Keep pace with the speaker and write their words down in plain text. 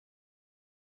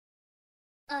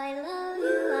I love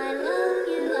you, I love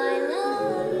you, I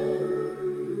love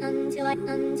you. Until I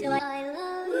love you, I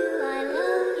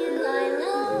love you, I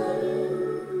love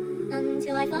you.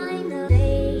 Until I find the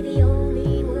day, the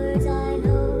only words I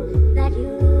know that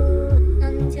you.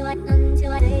 Until I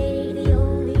say the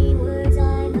only words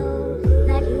I know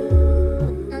that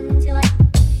you. Until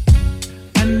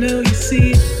I know you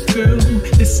see it, girl.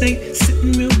 This ain't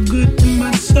sitting real good in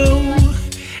my soul.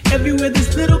 Everywhere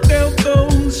this little girl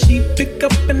goes, she pick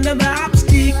up another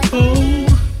obstacle.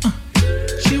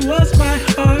 She was my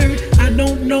heart. I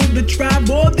don't know the tribe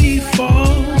or the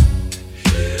fall,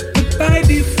 but by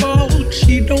default,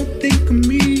 she don't think of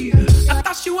me. I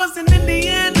thought she was an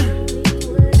Indian.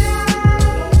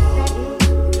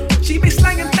 She be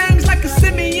slanging things like a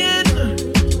simian.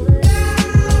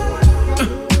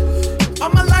 All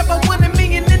my life I wanted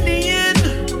me an Indian.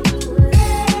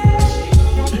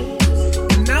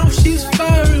 And now she's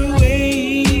far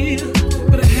away,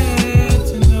 but I had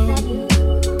to know.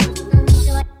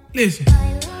 Listen,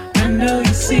 I know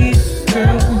you see it,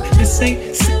 girl. This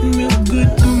ain't sitting real good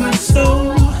in my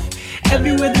soul.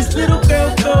 Everywhere this little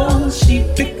girl goes, she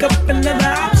pick up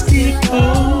another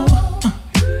obstacle.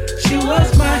 She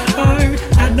was my heart.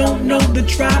 I don't know the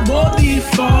tribe or the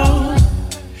fall,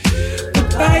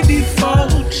 but by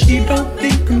default, she don't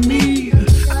think of me.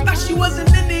 I thought she was an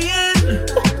Indian,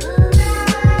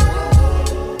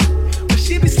 but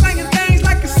she be slanging things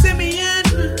like a simian.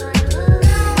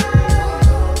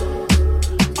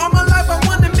 All my life I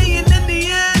wanted me an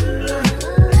Indian.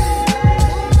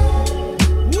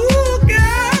 Ooh,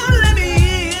 girl, let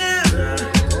me in.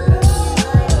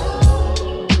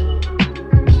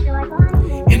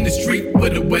 In the street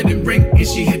with a wedding ring, and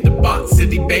she hit the bar,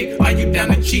 city babe. Are you down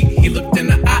to cheat? He looked in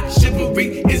the eye,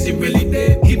 chivalry. Is he really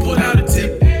dead? He pulled out a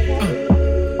tip.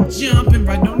 Jumping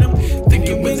right on him,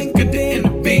 thinking was it good to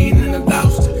intervene, and I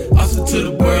lost her. Lost her to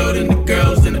the world and the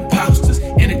girls and the posters.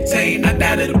 Entertained, I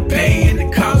died of the pain and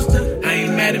the cost her. I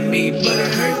ain't mad at me, but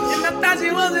it hurt. And I thought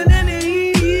she wasn't in it.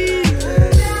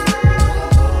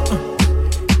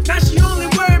 Now she only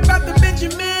worried about the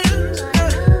Benjamins.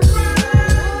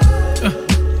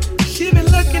 She been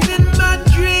looking in my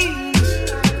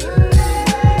dreams.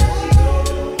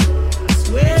 I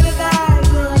swear that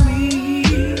eyes on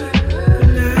me.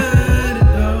 Good night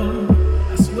ago.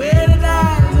 I swear that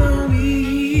eyes on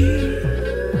me.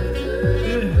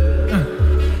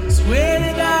 I swear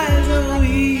that eyes on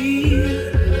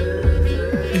me.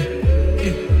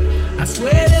 I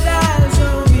swear that eyes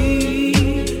on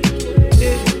me.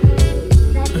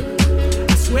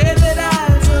 I swear that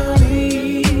eyes on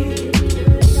me.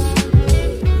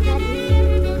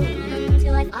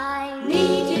 until I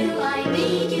need you, I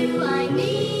need you, I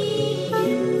need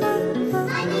you.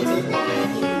 I need to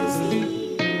let you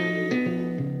see.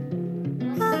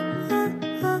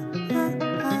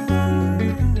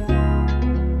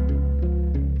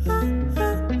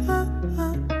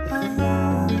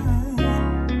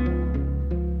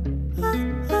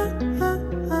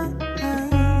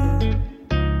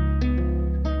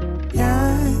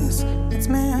 Yes, it's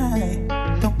me,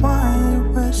 the one you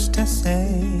wish to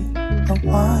say, the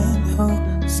one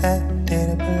who set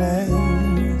it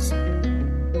ablaze.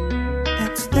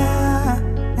 It's there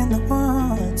in the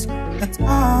woods, it's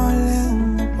all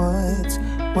in the woods.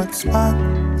 What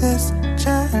sparked this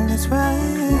jealous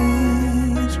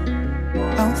rage?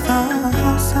 Oh, the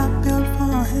house I built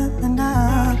for him and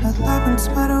I, the loving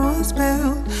sweater was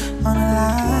built on a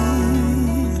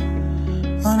lie,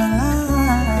 on a lie.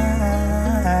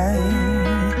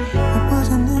 It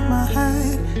wasn't in my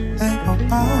head, they were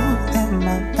both in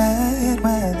my bed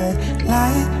where they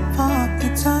lie for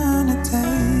eternity.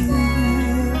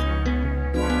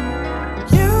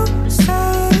 You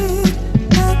say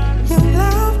that you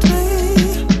loved me,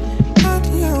 but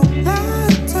you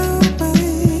lied to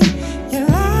me. You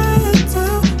lied to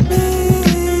me.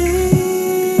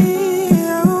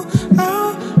 Oh,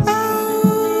 oh,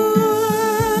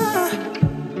 oh.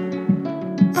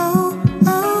 Oh,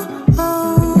 oh,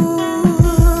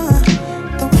 oh.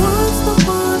 The woods, the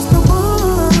woods, the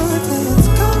woods. It's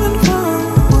coming from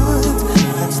the woods.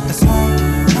 That's the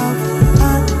sound of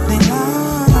finding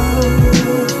love.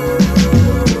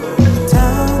 The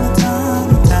town, the town,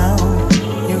 the town.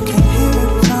 You can hear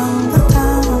it from the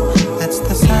town. That's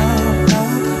the sound of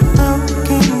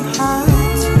broken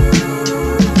hearts.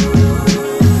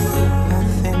 I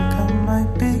think I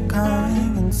might be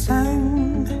going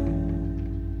insane.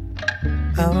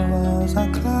 The walls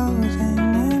are closing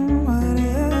inward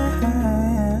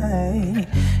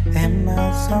in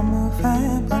my summer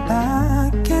van, but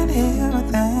I can't hear a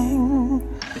thing.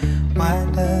 Why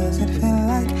does it feel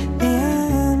like the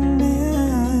end?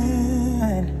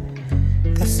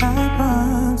 The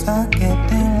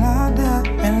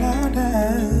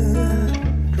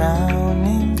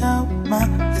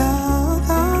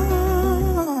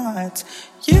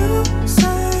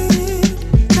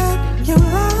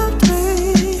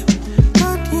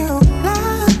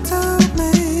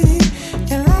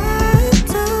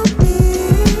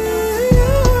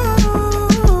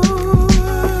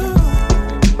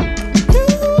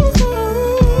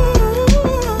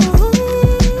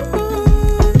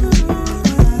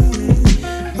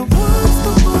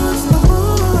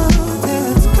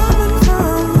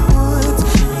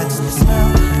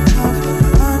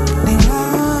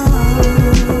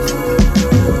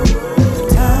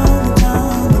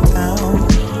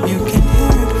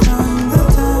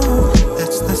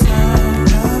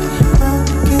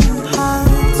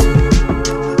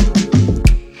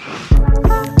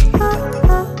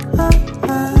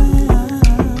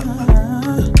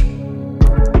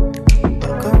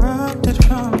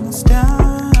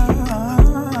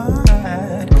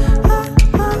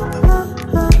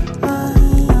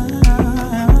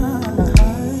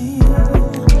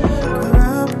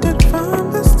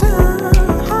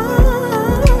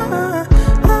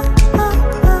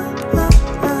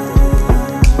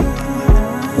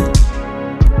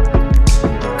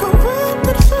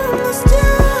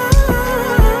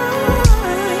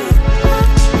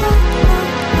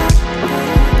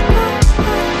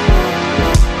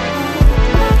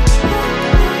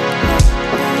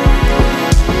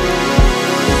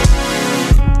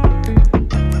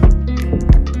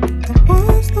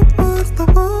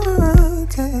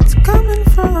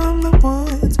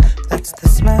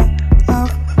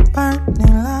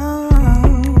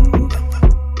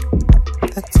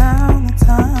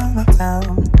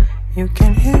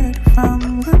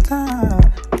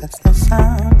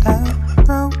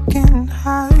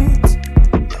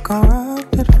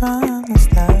from the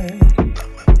start.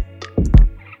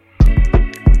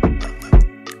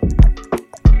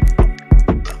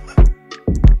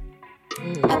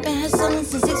 I've been hustling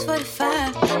since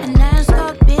 6:45, and now I'm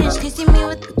score bitch, can't see me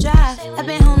with the drive. I've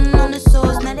been holding on to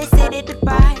souls, now they say they the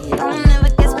bride. I don't never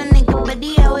guess my nigga, but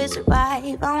he always survive.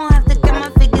 I don't have to count my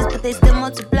figures, but they still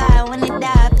multiply. When they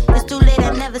die, it's too late,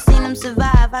 I never seen them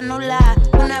survive. I no lie,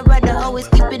 when I ride, I always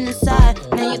keep it inside.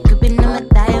 Now you creeping in my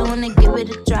thigh, I wanna give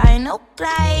it a try. No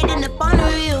glide in the on the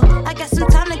real, I got some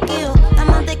time to kill. I'm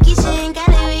on the Keisha and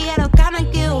gallery, I don't kinda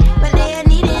kill. But they are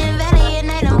needed in valley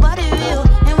and I don't body real.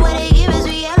 And what they give is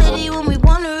reality when we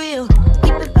want the real.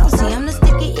 Keep it bouncy, I'm the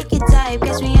sticky, icky type.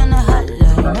 Catch me on the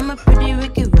hotline, I'm a pretty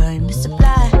Ricky rhyme, the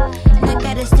supply. And I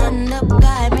got a stand up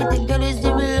guy, make the girls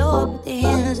dip low, put their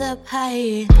hands up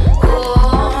high.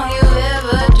 Oh, you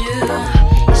ever do,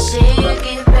 you say you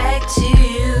get back to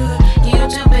you. You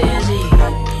too busy, you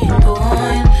need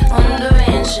going on the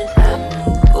ranch, should I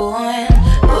move on?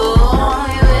 Oh,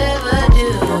 you ever do,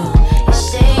 you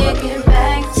say you get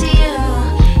back to you.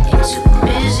 You too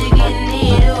busy getting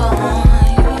it on.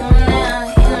 You now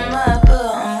in my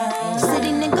bone.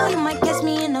 City nigga, you might catch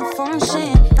me in a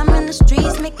function. I'm in the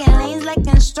streets making lanes like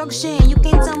instruction. You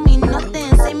can't tell me nothing,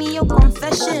 say me your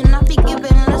confession. I be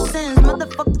giving lessons,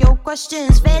 motherfuck your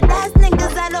questions. Fed ass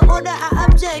niggas out of order, I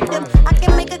object them. I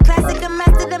can make a classic, a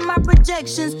master than my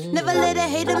projections. Never let a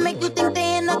hater make you think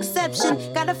they an exception.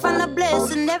 Gotta find a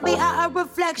bliss in every eye of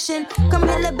reflection. Come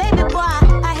here, little baby boy,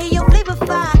 I hear your flavor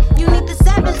fire. You need the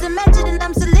savage, imagine and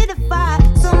I'm solidified.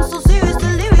 Something so serious,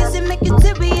 delirious, it make you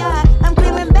teary-eyed. I'm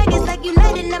claiming baggage like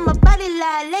United and my body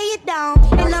lie. Lay it down,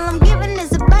 and all I'm giving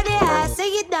is a body high. Say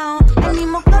it down, I need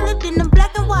more color than the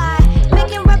black and white.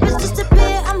 Making rappers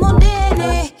disappear, I'm on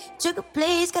DNA. Trigger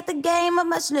please, got the game of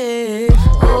my slave.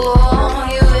 Oh,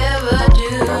 you ever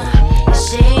do, you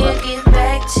say you get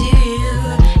back to you.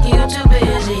 You too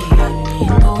busy, you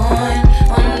need going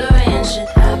on the ranch, should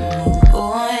I move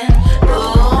on?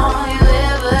 Oh, you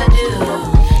ever do,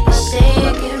 you say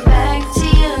you get back to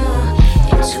you.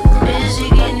 You too busy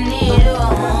getting it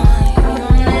on. You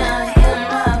now in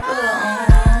my bone.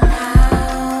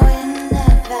 Now in the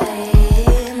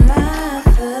fight, my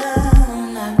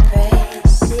phone, I break the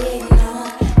signal,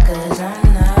 'cause I'm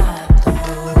not the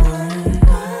one.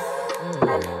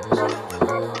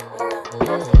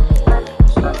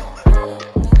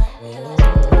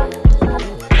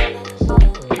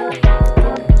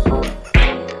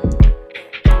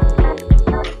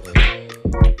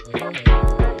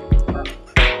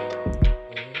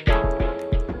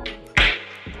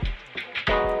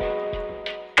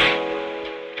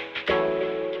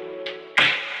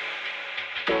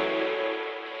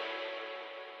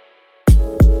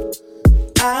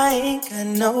 I ain't got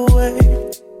no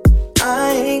words.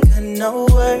 I ain't got no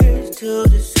words to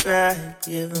describe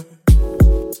you.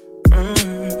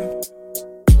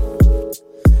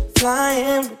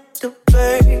 Flying with the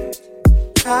birds,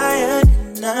 higher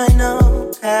than I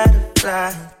know how to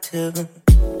fly to.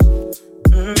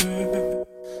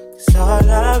 'Cause all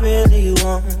I really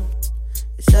want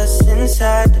is us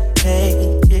inside the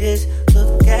pages.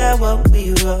 Look at what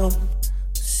we wrote,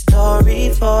 a story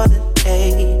for the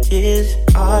ages.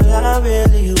 All I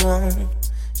really want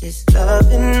is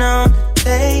loving on the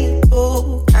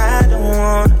table. I don't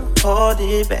wanna hold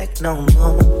it back no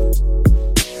more.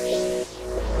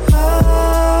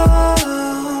 Oh,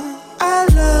 I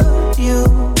love you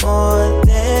more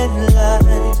than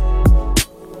life.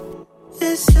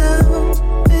 It's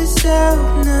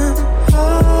out now.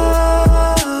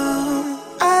 Oh,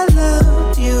 I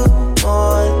love you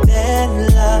more than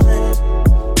life.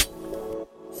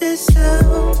 It's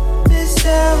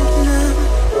out now.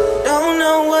 Don't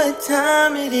know what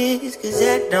time it is, 'cause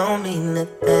that don't mean a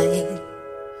thing.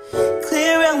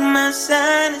 Clear out my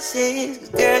sinuses, 'cause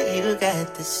girl, you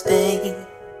got the sting.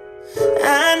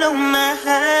 I know my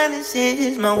highness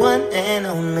is my one and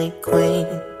only queen.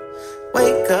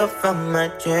 Wake up from my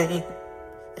dream,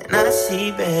 and I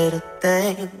see better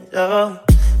things. Oh,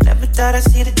 never thought I'd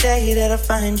see the day that I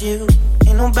find you.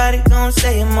 Ain't nobody gonna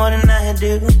say it more than I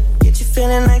do. Get you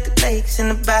feeling like the lakes in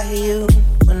the bayou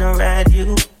when I ride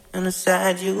you and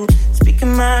beside you.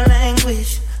 Speaking my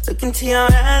language, look into your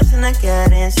eyes and I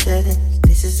got answers.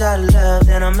 This is all the love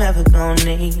that I'm ever gonna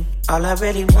need. All I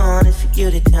really want is for you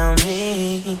to tell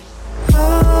me.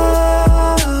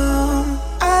 Oh,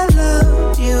 I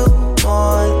love you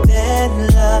more than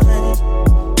life.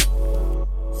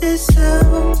 It's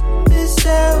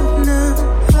out now.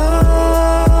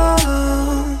 Oh,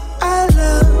 I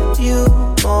love you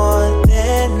more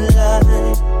than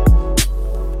life.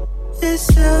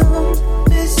 It's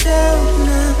out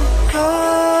now.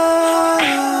 Oh,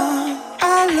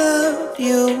 I love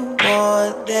you more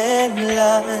than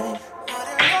life.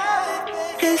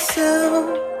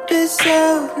 It's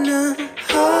out now.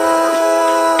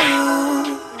 Oh,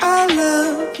 I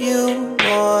love you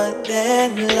more than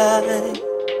life.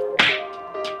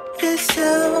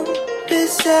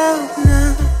 It's out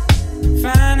now.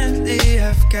 Finally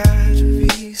I've got a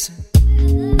reason,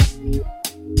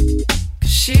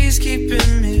 'cause she's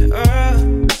keeping me up.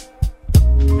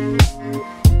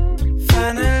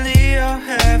 Finally I'll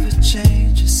have a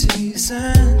change of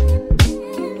season,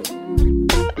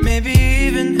 maybe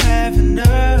even have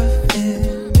enough in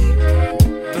me.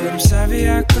 But I'm sorry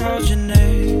I called your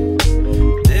name,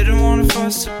 didn't wanna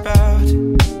fuss about it.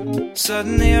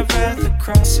 Suddenly I'd rather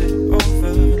cross it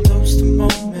over and lose the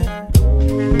moment.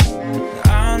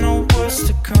 I know what's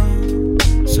to come,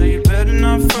 so you better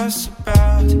not fuss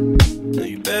about it. No,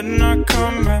 you better not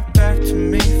come right back to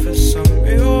me for some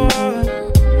reward.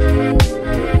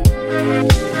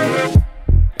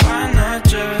 Why not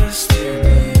just hear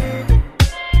me out?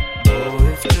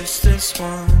 Oh, if just this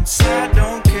once, I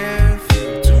don't care if you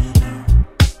do now.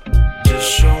 Just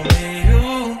show me you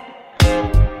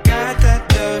got that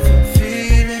loving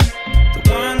feeling, the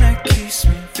one that keeps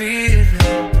me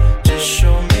feeling. Just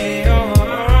show me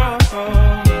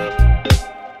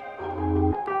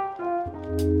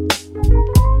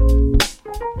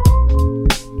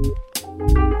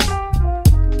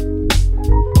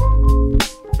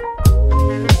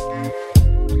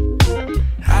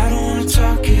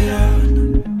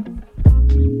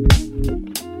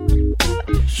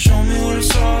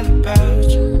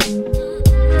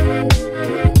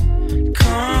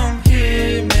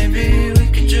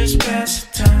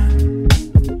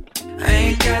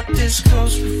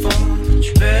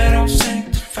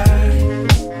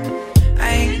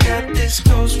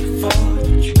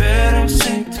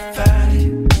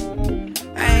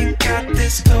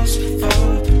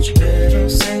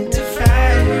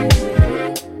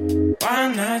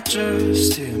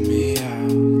just hear me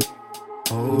out.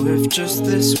 Oh, if just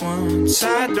this once,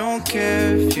 I don't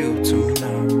care if you do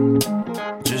now.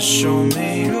 Just show me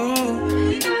you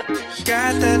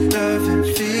got that loving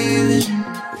feeling,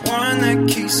 the one that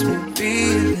keeps me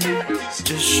feeling.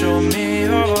 Just show me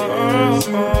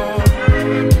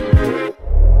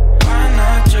why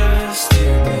not just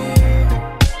hear me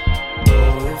out?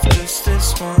 Oh, if just this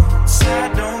once, I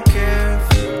don't care if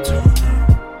you do now.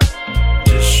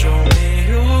 Just show me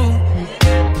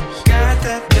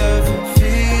that loving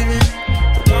feeling,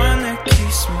 the one that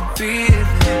keeps me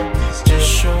feeling. Just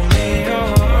show me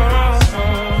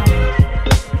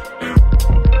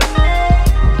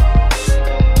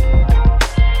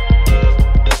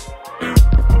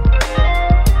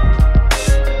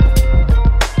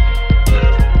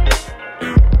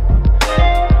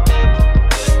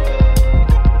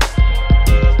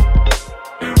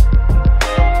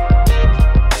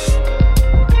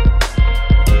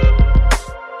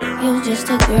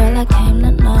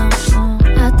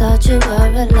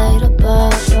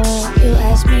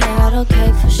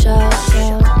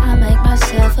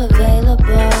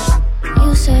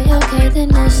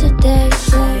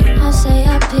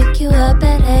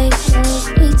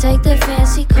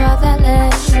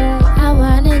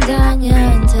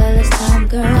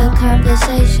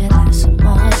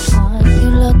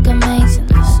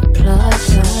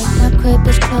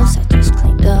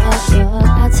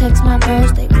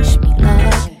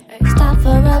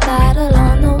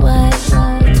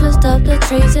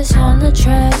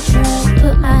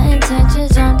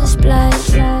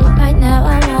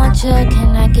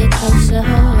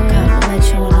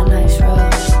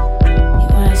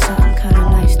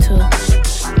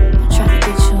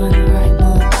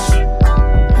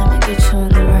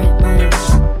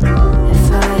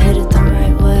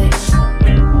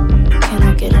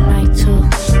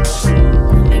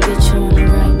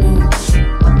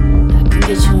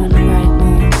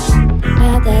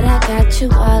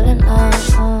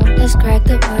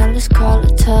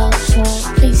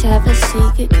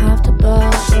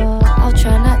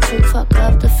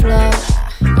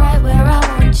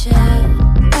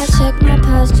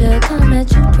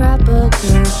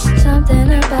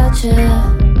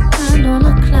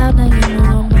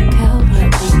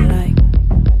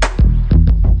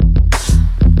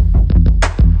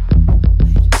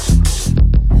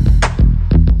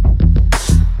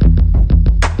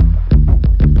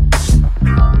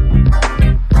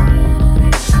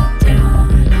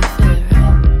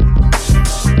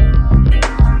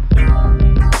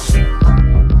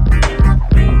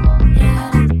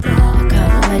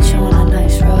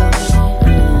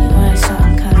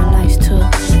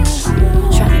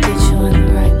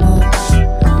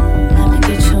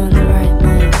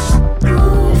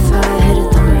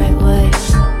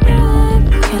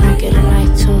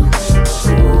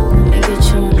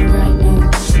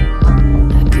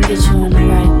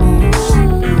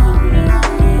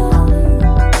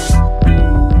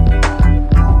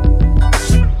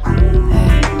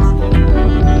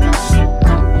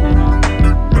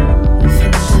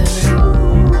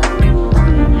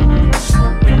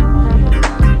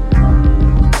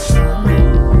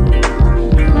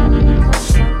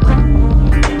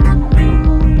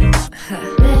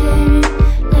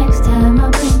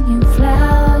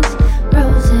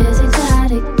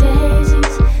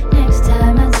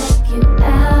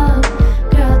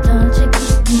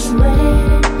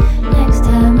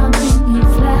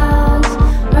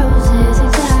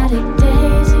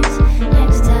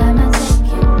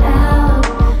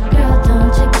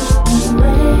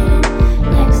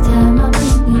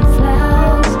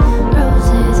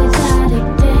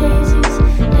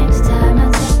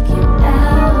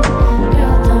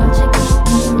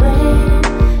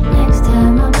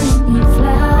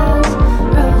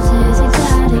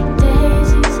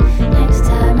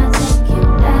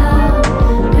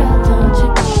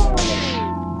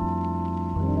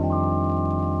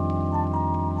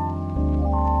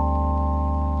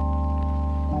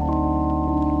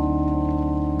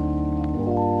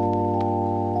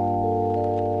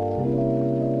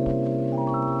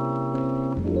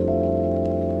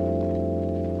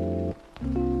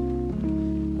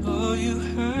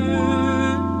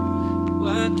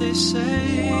they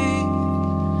say.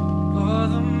 Oh,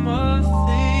 the more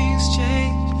things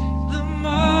change, the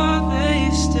more they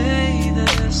stay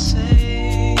the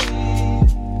same.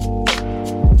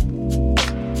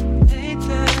 Ain't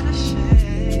that a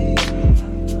shame?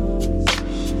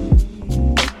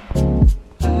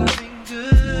 I've been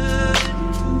good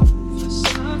for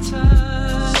some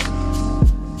time.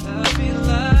 I've been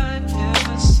lying,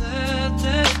 never said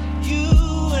that you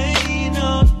ain't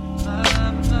on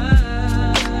my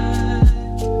mind.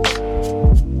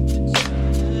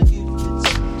 Trying to give it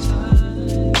some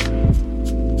time.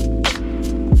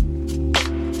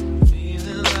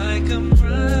 Feeling like I'm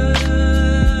running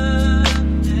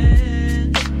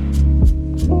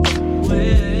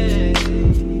away.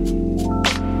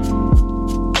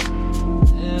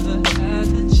 Never had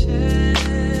the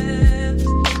chance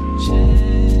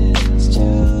to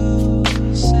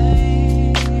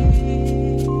say.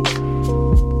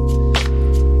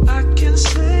 I can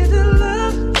say that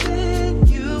loving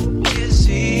you is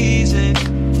easy.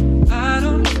 I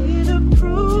don't need to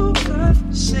prove a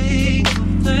single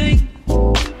thing.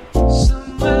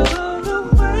 Somewhere along the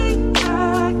way,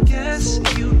 I guess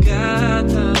you got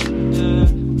under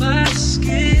my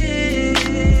skin.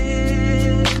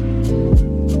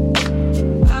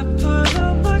 I put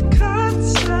all my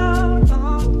cards out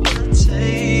on the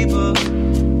table.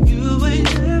 You ain't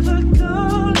never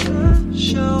gonna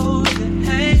show your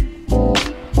hand.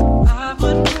 I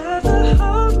would rather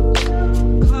hold you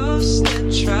close than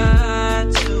try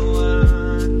to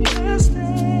understand.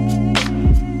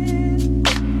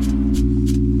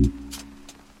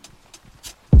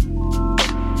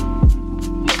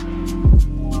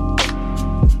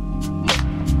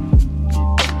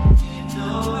 You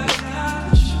know I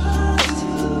gotta trust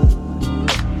you.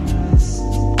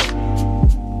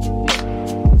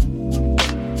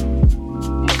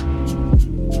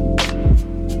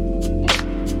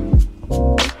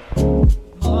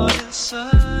 Morning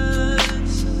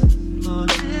suns,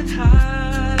 morning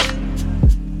high.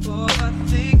 Oh, I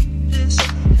think this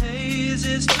haze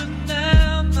is for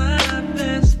now my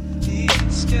best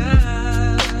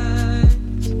disguise.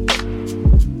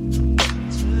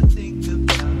 To think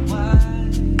about why.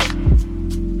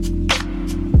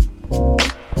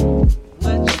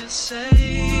 What you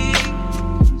say,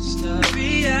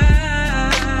 starry-eyed.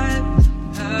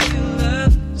 How you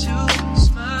love to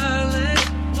smile and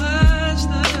watch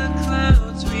the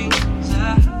clouds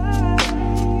reside.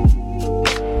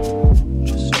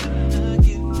 Just tryna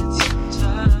give it some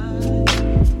time.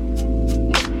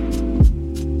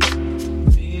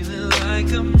 Feeling like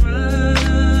I'm running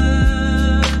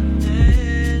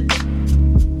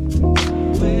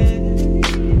away.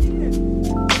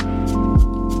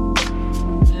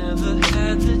 Never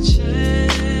had the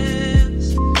chance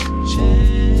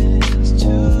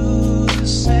to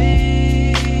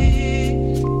say.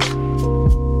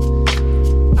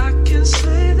 I can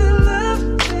say that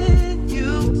loving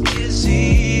you is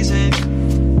easy.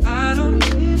 I don't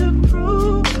need to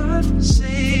prove a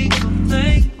single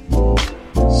thing.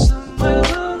 Somewhere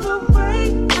along the way,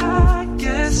 I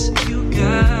guess you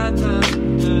got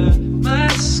under my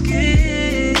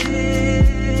skin.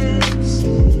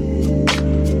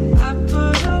 I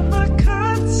put all my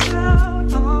cards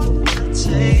out on the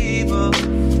table.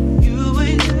 You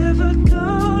ain't never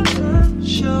gonna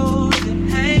show your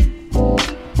hand.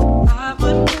 I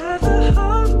would rather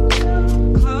hold you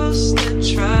close than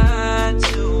try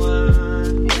to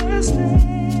understand.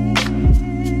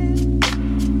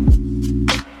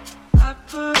 I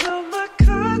put all my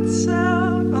cards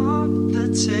out on the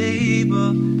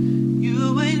table.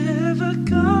 You ain't ever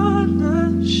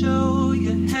gonna show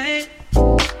your hand.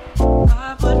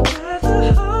 I would rather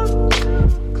hold you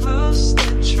close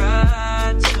than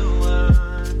try to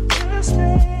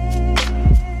understand.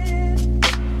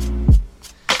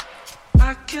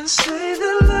 I can say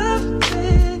that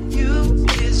loving you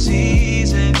is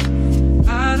easy.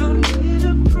 I don't need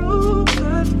to prove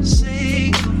a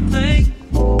single thing.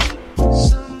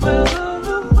 Somewhere along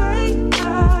the way,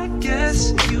 I guess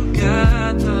you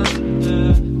got under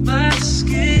my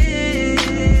skin.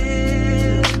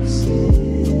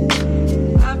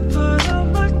 I put all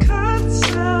my cards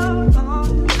out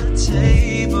on the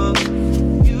table.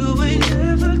 You ain't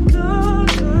never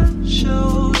gonna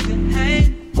show your hand.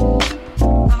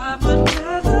 I would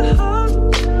rather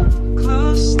hold you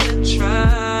close than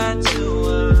try to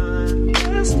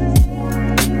understand.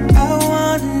 I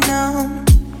wanna know,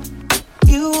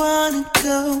 you wanna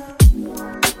go,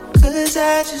 'cause I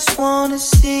just wanna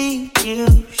see you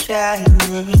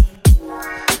shining.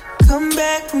 Come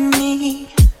back with me,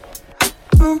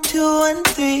 room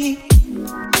 213,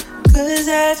 'cause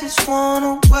I just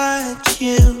wanna watch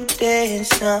you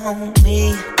dance on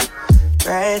me,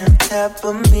 right on top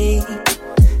of me.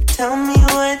 Tell me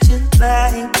what you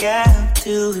like, I'll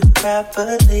do it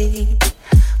properly.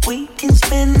 We can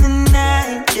spend the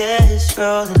night just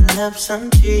rolling up some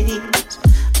trees,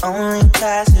 only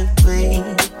possibly.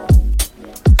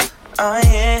 Oh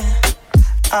yeah,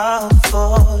 all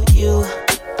for you.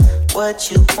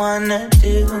 What you wanna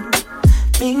do?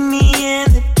 Meet me in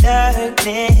the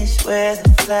darkness where the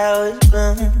flowers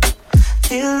bloom.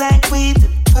 Feel like we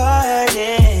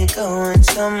departed, going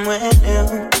somewhere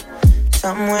new,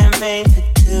 somewhere made for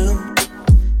two.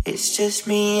 It's just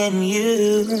me and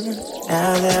you.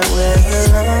 Now that we're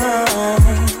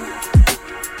alone,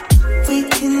 we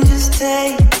can just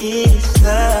take it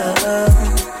slow.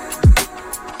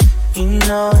 You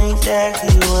know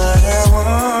exactly what I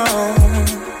want.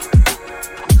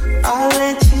 I'll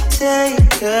let you take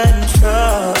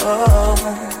control,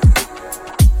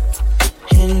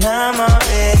 and I'm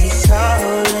already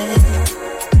calling.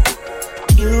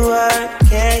 You are a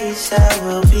case I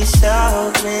will be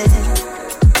solving.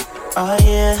 Oh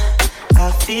yeah,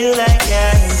 I feel like I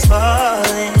am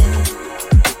falling,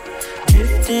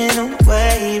 drifting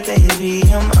away, baby,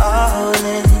 I'm all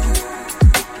in,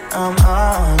 I'm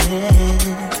all in.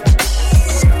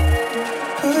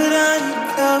 Put on your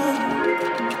clothes,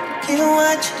 can't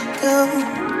watch you go.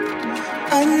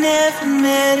 I never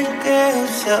met a girl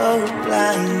so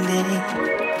blinding.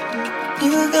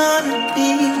 You're gonna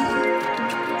be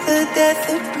the death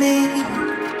of me,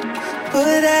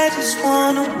 but I just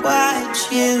wanna watch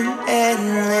you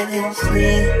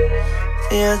endlessly.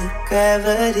 Feel the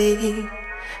gravity,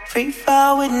 free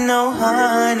fall with no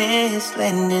harness,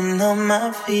 landing on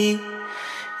my feet.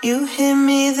 You hit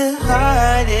me the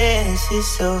hardest, it's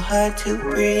so hard to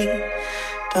breathe.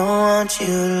 Don't want you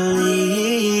to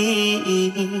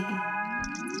leave.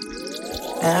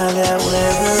 Now that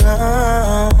we're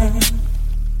alone,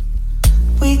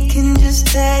 we can just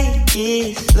take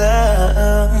it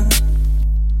slow.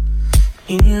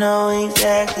 You know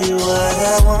exactly what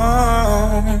I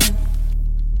want.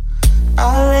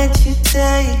 I'll let you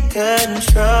take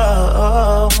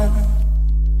control,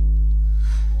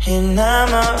 and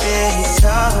I'm already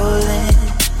calling.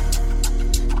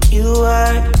 You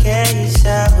are a case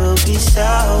I will be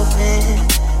solving.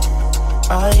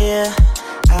 Oh yeah,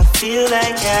 I feel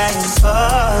like I am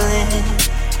falling,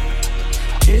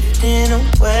 drifting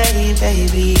away,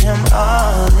 baby, I'm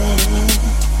all in,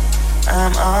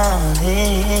 I'm all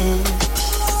in.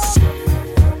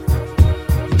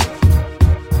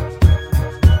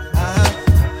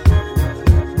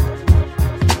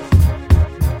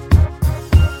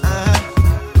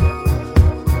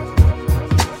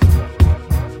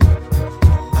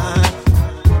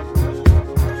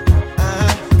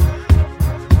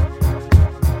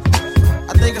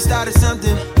 Started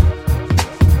something,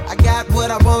 I got what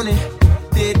I wanted.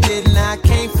 Didn't I?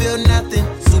 Can't feel nothing.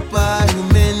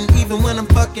 Superhuman, even when I'm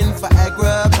fucking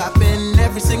Viagra, popping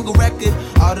every single record.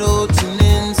 Auto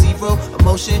tuning, zero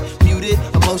emotion, muted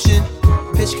emotion,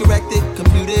 pitch corrected,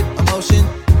 computed emotion.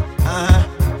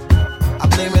 I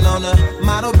blame it on a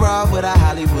model bra with a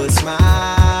Hollywood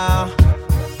smile.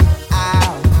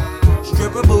 Ow,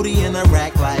 stripper booty in a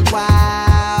rack like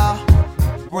wow.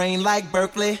 Brain like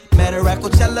Berkeley, met her at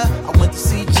Coachella. I went to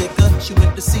see Jigga, she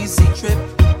went to see Z-Trip.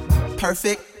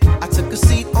 Perfect, I took a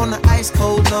seat on the ice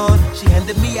cold lawn. She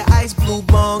handed me an ice blue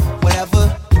bong,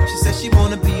 whatever. She said she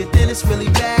wanna be a dentist really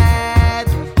bad.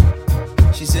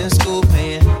 She's in school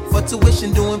paying for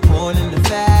tuition, doing porn in the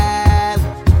valley.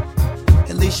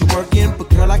 At least you're working, but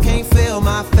girl, I can't feel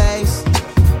my face.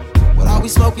 What are we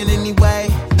smoking anyway?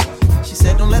 She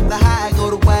said don't let the high go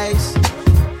to waste.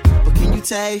 But can you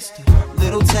taste it?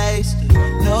 Little taste,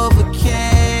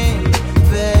 Novocaine,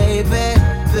 baby,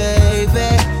 baby,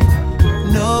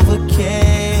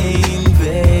 Novocaine,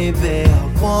 baby, I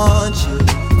want you.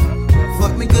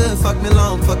 Fuck me good, fuck me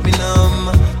long, fuck me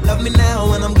numb. Love me now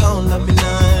when I'm gone, love me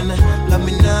none. Love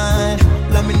me none,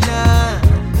 love me none.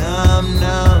 Numb,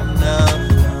 numb, numb,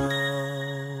 numb.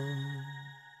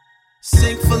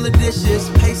 Sink full of dishes,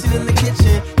 pacing in the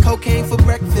kitchen, cocaine for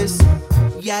breakfast.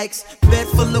 Yikes, bed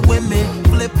full of women,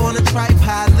 flip on a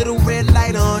tripod, little red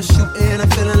light on, shooting, I'm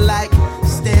feeling like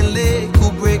Stanley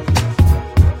Kubrick.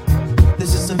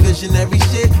 This is some visionary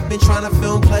shit, been trying to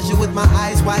film pleasure with my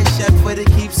eyes wide shut, but it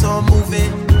keeps on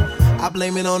moving. I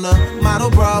blame it on a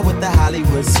model bra with the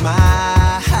Hollywood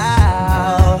smile.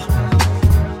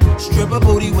 Stripper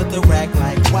booty with the rack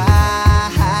like wow.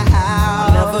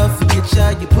 I'll never forget ya,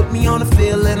 you put me on a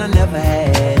feeling I never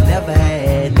had, never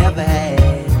had, never had.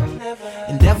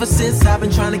 And ever since I've been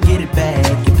trying to get it back,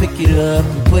 you pick it up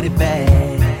and put it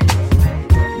back.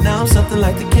 Now I'm something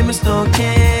like the chemist on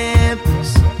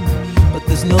campus, but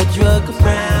there's no drug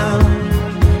around.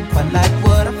 Quite like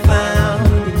what I found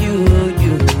in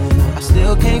you. I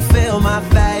still can't feel my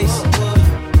face.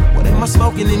 What am I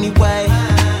smoking anyway?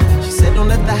 She said don't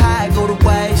let the high go to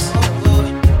waste.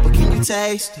 But can you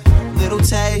taste it? Little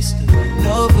taste of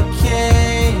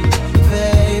Novocaine,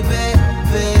 baby,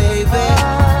 baby.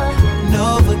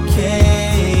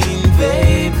 Novocaine,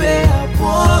 baby, I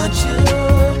want you.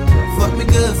 Fuck me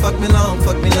good, fuck me long,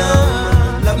 fuck me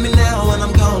long. Love me now when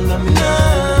I'm gone, love me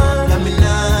now. Love me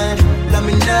now, love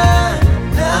me now.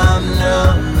 Now.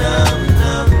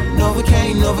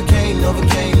 Novocaine, Novocaine,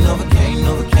 Novocaine, Novocaine,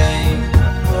 Novocaine.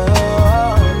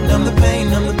 Oh, numb the pain,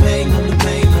 numb the pain, numb the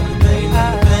pain, numb the pain,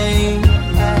 numb the pain.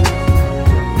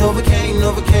 Novocaine,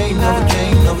 Novocaine,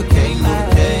 Novocaine, Novocaine,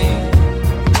 Novocaine.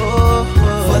 Oh,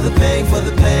 for the pain, for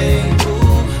the pain.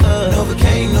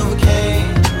 Novocaine, Novocaine.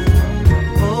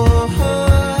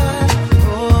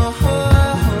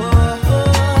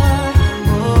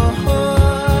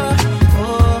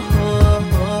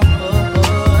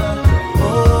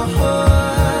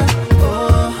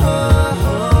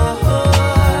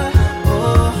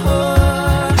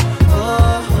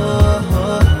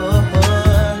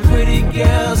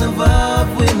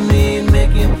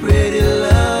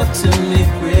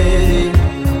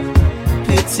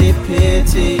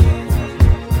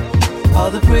 All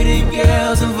the pretty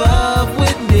girls involved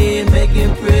with me and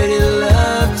making pretty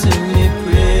love to me,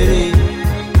 pretty,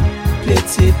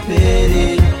 pity,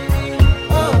 pity.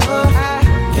 Oh, I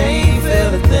can't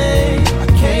feel a thing. I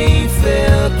can't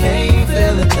feel a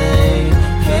thing.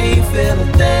 Can't feel a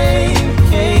thing.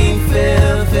 Can't feel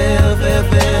it.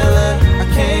 I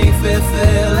can't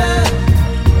feel it.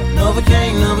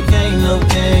 Novocaine, Novocaine,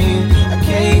 Novocaine. I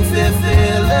can't feel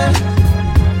it.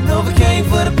 Novocaine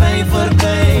for the pain, for the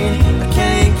pain. I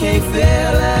can't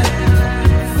feel it,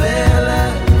 feel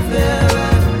it, feel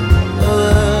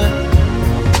it.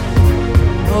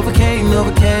 Novocaine,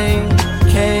 Novocaine,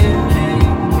 cane.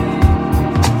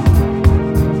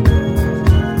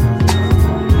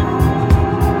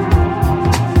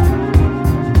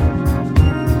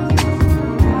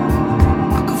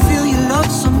 I can feel your love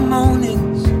some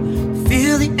mornings,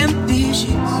 feel the empty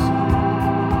sheets.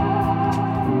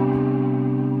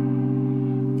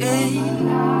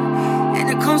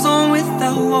 Comes on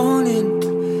without warning,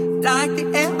 like the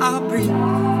air I breathe.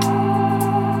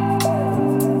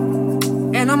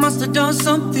 And I must have done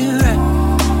something right.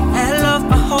 Had love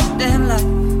my whole damn life.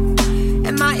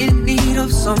 Am I in need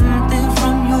of something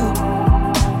from you?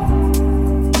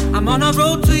 I'm on a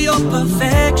road to your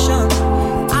perfection.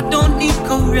 I don't need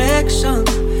correction.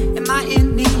 Am I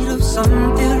in need of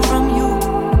something from you?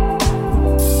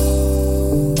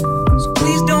 So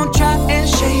please don't try and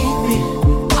shake me.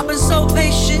 I've been so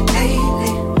patient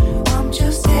lately. I'm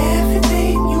just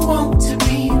everything you want to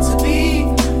be, to be.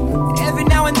 Every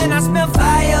now and then I smell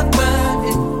fire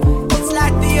burning. It's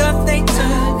like the earth ain't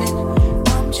turning.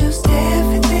 I'm just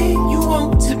everything you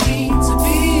want to be, to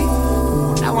be.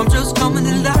 Now I'm just coming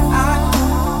alive.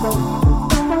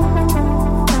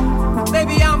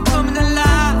 Baby, I'm coming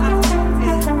alive.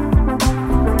 Yeah.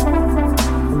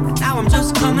 Now I'm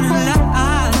just coming alive.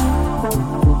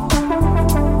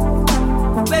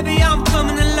 Baby, I'm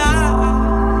coming alive.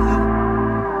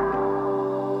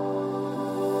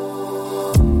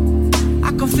 I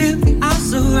can feel the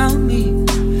ice around me,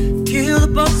 kill the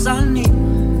bugs I need.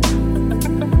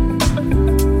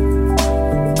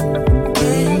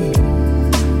 Yeah.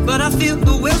 But I feel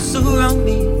the will surround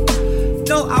me.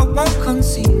 No, I won't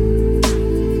concede.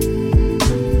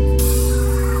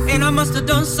 And I must have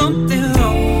done something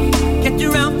wrong. Kept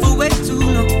you around for way too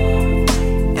long.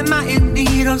 Am I in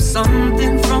need of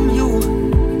something from you?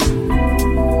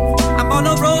 I'm on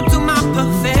a road to my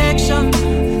perfection.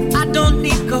 I don't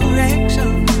need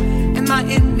correction. Am I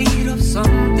in need of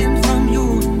something from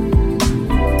you?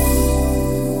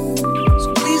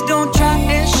 So please don't try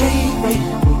and shake me.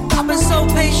 I've been so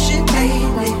patient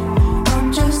lately.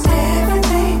 I'm just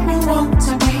everything you want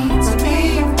to be, to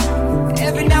be.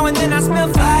 Every now and then I smell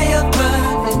fire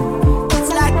burning.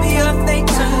 It's like the earth ain't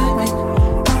turning.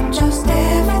 I'm just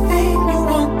everything you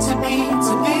want to be,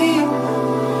 to be.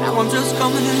 Now I'm just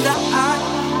coming alive.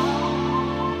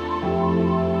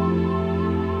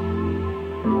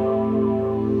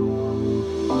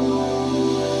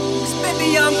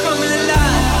 Baby, I'm coming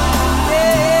alive.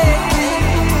 Yeah.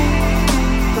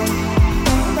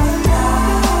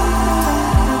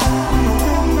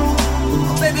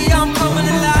 Oh, baby, I'm coming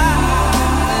alive.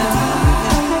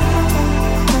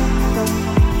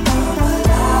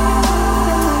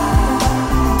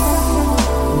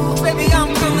 Oh, baby,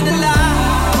 I'm coming alive.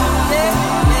 Yeah.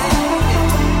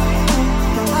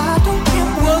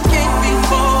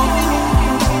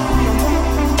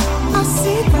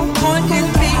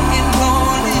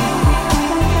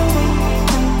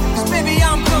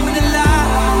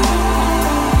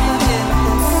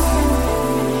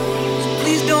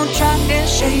 try and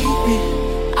shake me.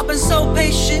 I've been so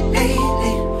patient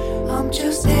lately. I'm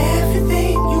just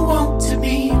everything you want to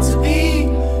be, to be.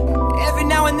 Every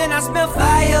now and then I smell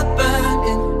fire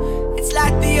burning. It's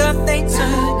like the earth ain't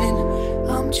turning.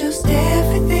 I'm just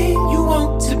everything you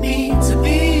want to be, to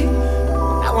be.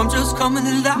 Now I'm just coming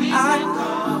alive.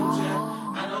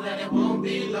 I know that it won't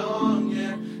be long,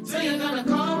 yeah. Till you're gonna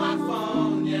call my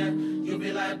phone, yeah. You'll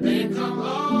be like, babe, come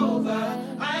over.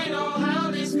 I know how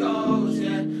this goes,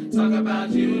 yeah. Talk about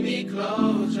you need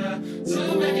closure.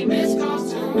 Too many missed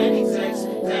calls, too many texts.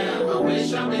 Damn, I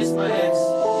wish I missed my ex.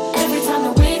 Every time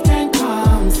the weekend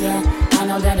comes, yeah, I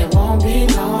know that it won't be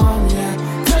long, yeah.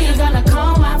 Till you're gonna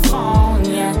call my phone,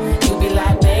 yeah. You'll be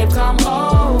like, babe, come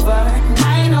over.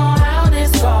 I know how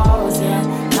this goes, yeah.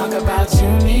 Talk about you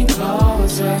need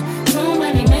closure. Too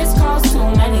many missed calls, too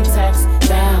many texts.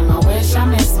 Damn, I wish I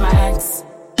missed my ex.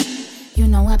 You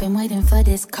know I've been waiting for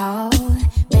this call.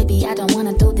 Baby, I don't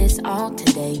wanna do this all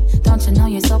today. Don't you know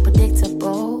you're so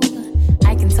predictable?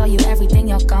 I can tell you everything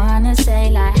you're gonna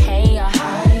say. Like, hey, or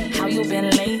hi, how you been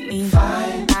lately?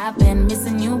 Fine. I've been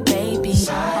missing you, baby.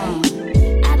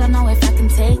 I don't know if I can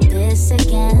take this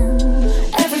again.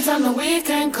 Every time the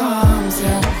weekend comes,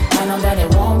 yeah, I know that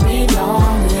it won't be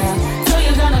long, yeah. So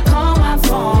you're gonna call my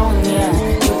phone, yeah.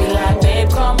 You'll be like, babe,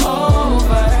 come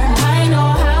over. I know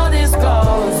how this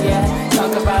goes, yeah.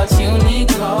 Talk about you need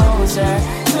closure.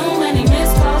 Too many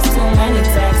missed calls, too many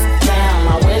texts. Damn,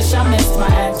 I wish I missed my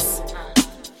ex.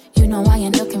 You know I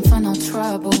ain't looking for no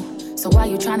trouble. So why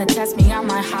you tryna test me on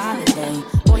my holiday?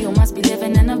 Boy, you must be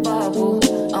living in a bubble.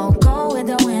 Oh, go with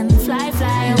the wind, fly,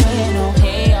 fly away. No,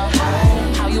 hey, or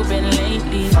hi, how you been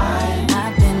lately? Fine.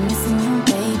 I've been missing you,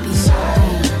 baby.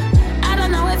 I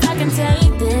don't know if I can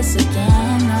take this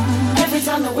again. No. Every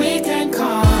time the weekend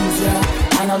comes,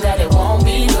 yeah, I know that it won't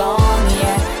be long,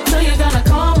 yeah. So you're gonna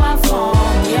call my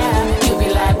phone, yeah. You'll be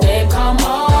like, babe, come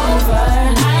over.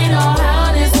 I know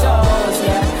how this goes,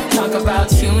 yeah. Talk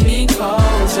about you need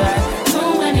closure.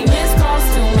 Too many missed calls,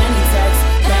 too many texts.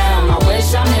 Damn, I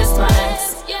wish I missed my ex.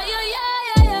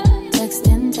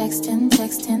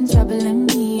 Texting, troubling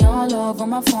me all over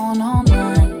my phone all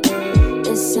night.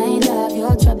 This ain't love,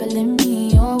 you're troubling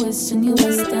me. You're wishing you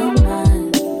were still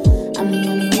mine. I'm the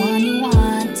only one you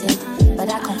wanted, but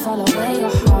I can't follow where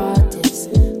your heart is.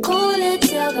 Cool it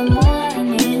till the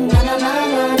morning. Na na na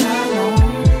na na na.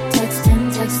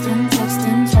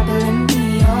 Texting, troubling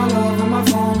me all over my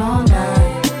phone all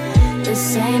night.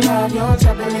 This ain't love, you're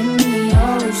troubling me.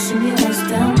 You're wishing you were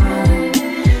still mine.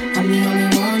 I'm the only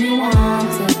one you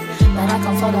wanted, but I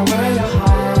can't follow where your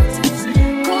heart is.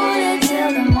 Cool it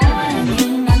till the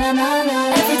morning. Na na na na.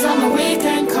 Every time the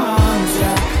weekend comes,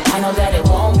 yeah, I know that it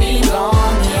won't be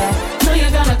long, yeah. So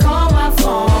you're gonna call my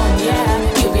phone,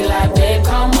 yeah. You'll be like, babe,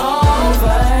 come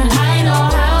over. I know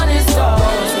how this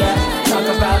goes, yeah. Talk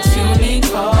about you need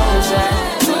closure.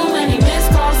 Too many missed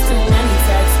calls, too many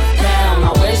texts. Damn,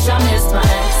 I wish I missed my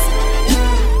ex.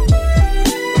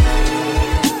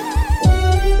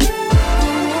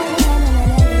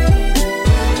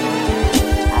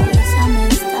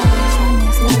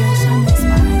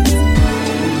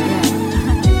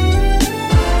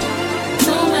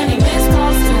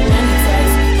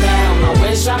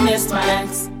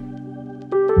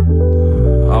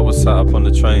 I was sat up on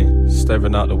the train,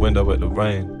 staring out the window at the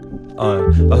rain.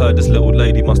 I heard this little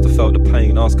lady must have felt the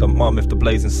pain. Ask her mum if the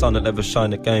blazing sun will ever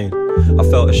shine again. I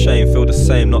felt ashamed, feel the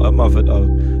same, not her mother though.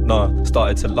 Nah,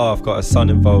 started to laugh, got her son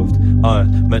involved. I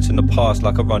mentioned the past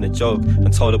like a running joke,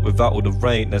 and told her without all the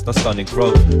rain, there's no sun in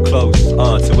growth. Close,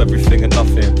 to everything and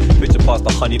nothing. Picture past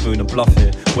the honeymoon and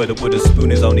bluffing, where the wooden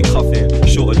spoon is only cuffing.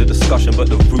 Short of the discussion, but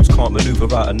the roots can't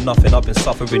maneuver out of nothing. I've been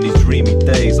suffering these dreamy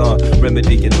days,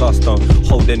 remedying lust. Don't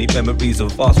hold any memories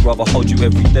of us, rather hold you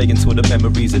every day until the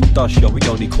memories are dust. Yo, we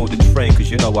only call the train, cause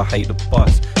you know I hate the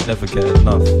bus. Never get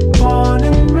enough. Born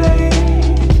and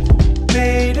raised,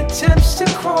 made attempts to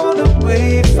crawl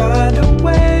away, find a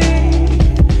way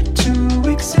to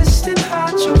exist and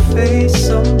hide your face.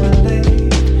 Some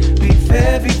relate, leave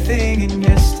everything in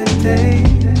yesterday.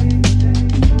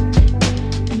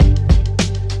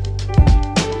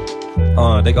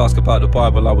 They asked about the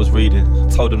Bible I was reading.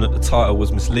 Told them that the title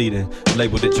was misleading.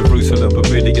 Labelled it Jerusalem, but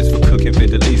really it's for cooking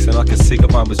Middle East. And I could see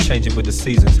that mine was changing with the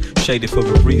seasons, shaded for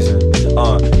a reason.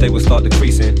 They would start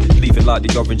decreasing, leaving like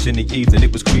the orange in the evening.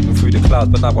 It was creeping through the clouds,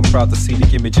 but now I'm proud to see the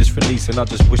images releasing. I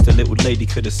just wish the little lady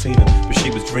could have seen them, but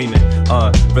she was dreaming.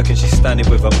 Reckon she's standing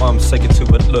with her mum, saying to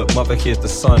her, look, mother, here's the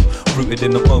sun. Rooted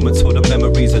in the moment till the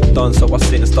memories are done. So I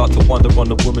sit and start to wonder on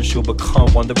the woman she'll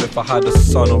become. Wonder if I had a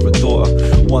son or a daughter,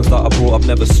 ones that I brought brought up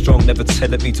never strong, never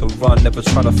telling me to run, never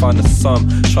trying to find a sum,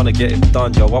 trying to get it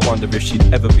done. Yo, I wonder if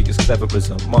she'd ever be as clever as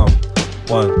her mum.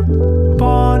 One.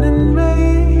 Born and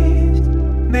raised,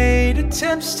 made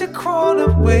attempts to crawl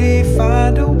away,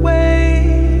 find a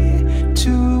way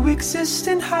to exist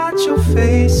and hide your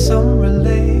face. Some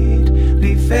relate,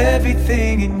 leave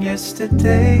everything in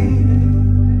yesterday.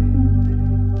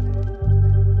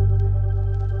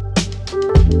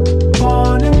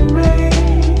 Born and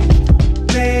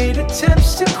raised, made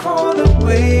attempts to crawl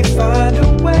away, find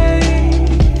a way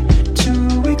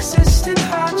to exist and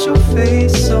hide your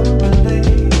face. Some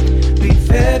relate,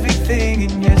 leave everything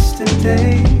in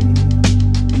yesterday.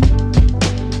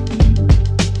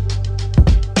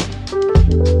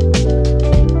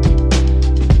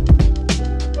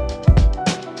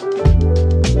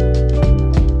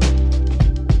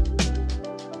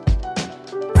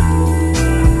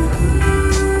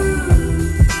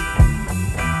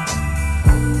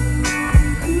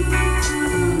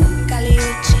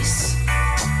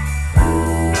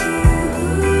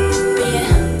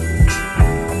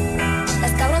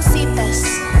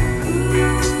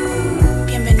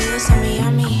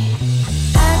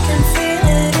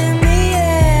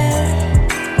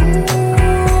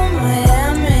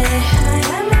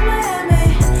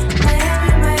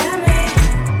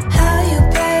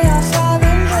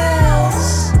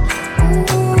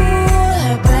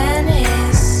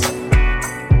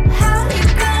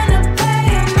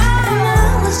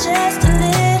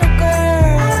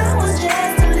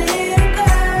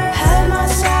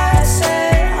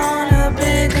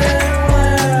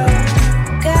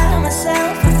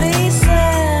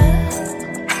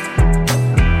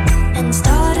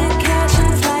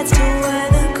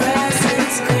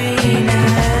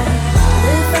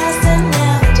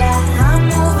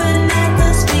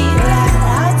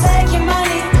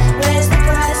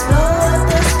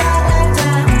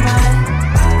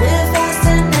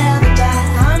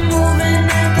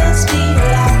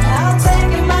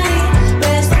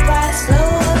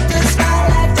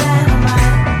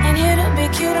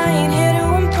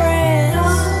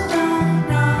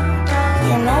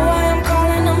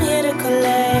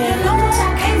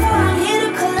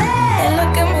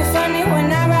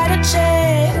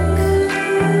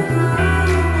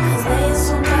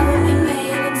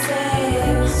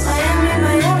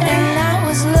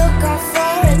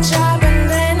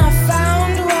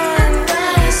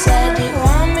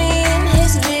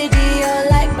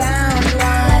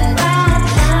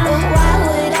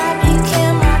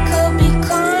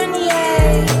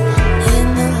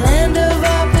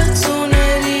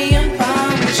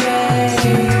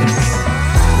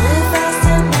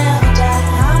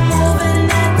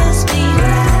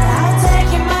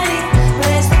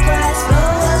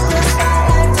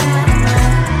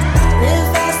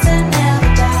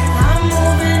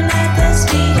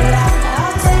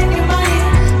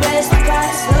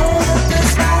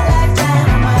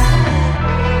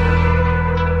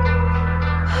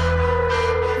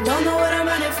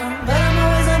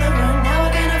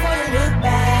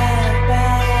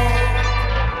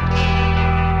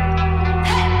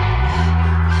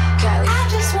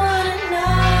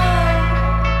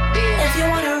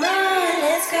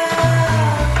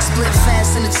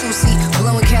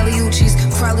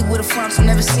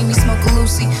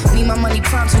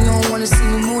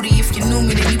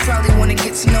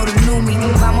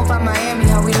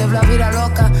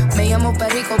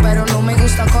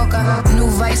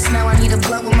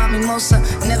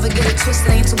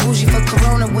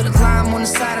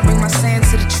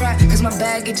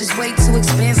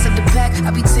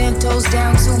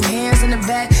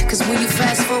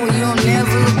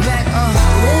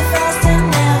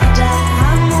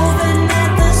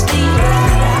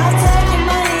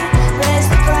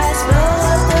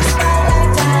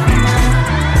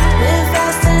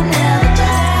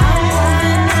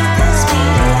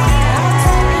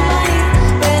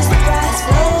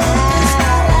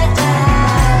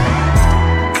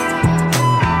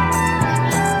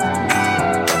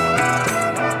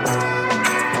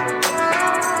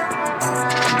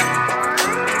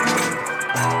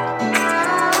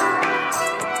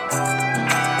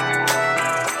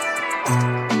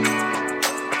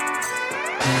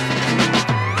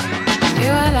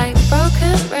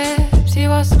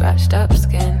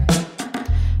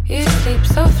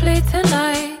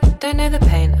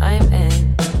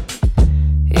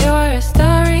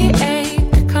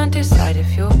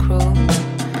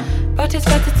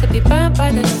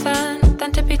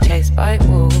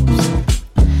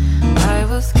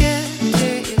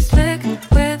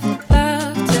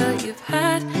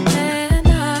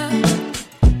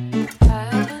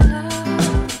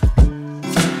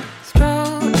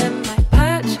 Stroll in my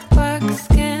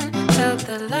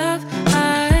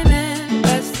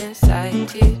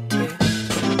inside you too.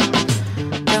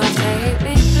 Don't take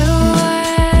me blue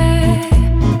eyes,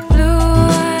 blue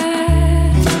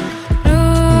eyes, blue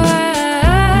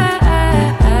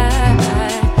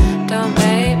eyes. Don't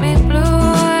make me blue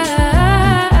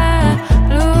eyes,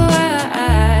 blue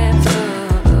eyes.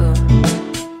 Ooh.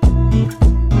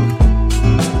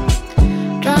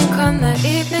 Drunk on the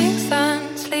evening sun,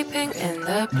 sleeping in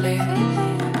the blue.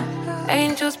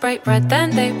 Angels break bread, then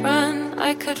they run.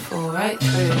 I could fall right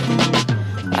through.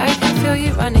 I can feel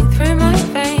you running through my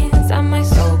veins, and my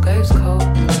soul goes cold.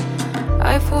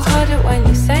 I fall harder when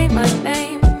you say my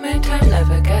name. Mood time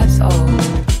never gets old.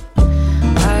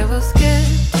 I will skip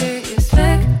to you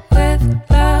slick with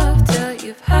love till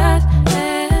you've had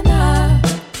enough.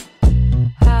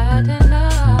 Had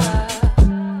enough.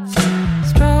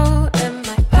 Stroll in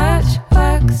my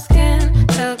patchwork skin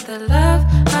till the love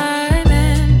I'm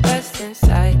in rests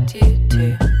inside you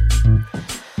too.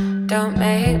 Don't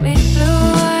make me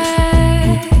blue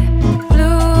eyes,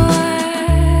 blue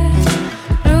eyes,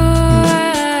 blue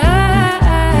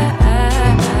eyes.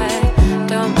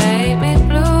 Don't make me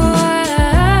blue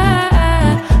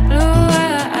eyes, blue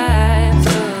eyes.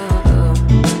 Ooh.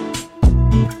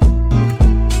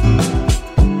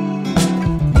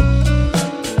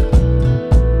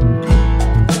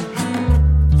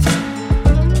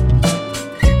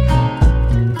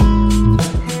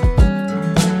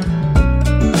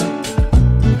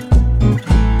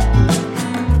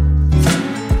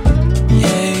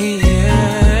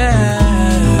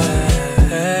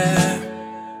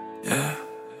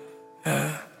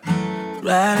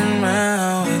 Riding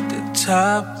around with the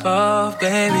top off,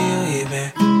 baby, we've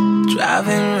been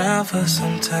driving around for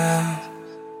some time.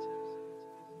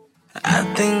 I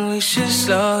think we should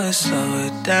slow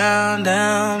it down,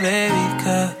 baby,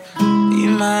 cause you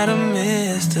might have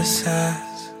missed the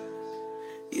signs.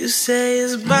 You say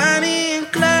it's Bonnie and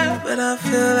Clyde, but I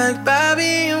feel like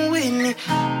Bobby and Whitney.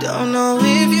 Don't know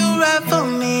if you ride for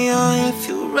me or if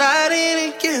you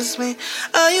riding against me.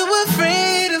 Are you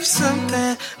afraid of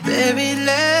something? Baby,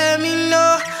 let me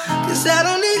know. Cause I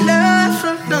don't need love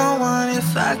from no one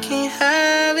if I can't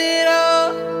have it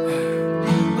all.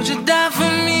 Would you die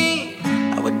for me?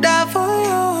 I would die for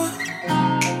you.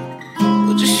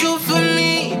 Would you shoot for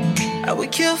me? I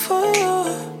would kill for you.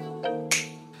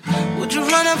 Would you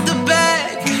run off the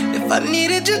back if I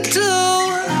needed you to?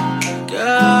 Girl,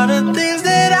 all the things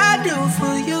that I do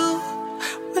for you,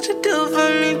 would you do for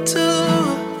me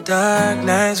too? Dark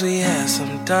nights, we had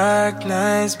some dark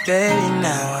nights, baby.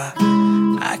 Now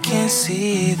I can't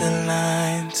see the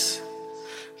lines.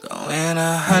 Going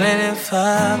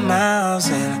 105 miles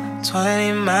in a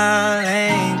 20-mile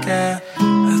lane, girl.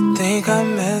 I think I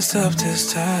messed up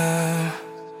this time.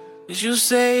 Cause you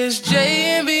say it's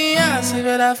Jay and Beyonce,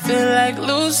 but I feel like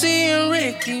Lucy and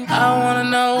Ricky. I wanna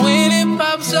know when it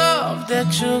pops off that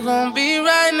you're gonna be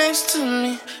right next to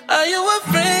me. Are you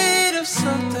afraid of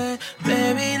something?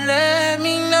 Baby, let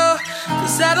me know.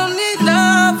 Cause I don't need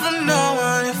love from no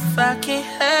one if I can't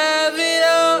have it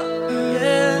all.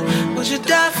 Yeah. Would you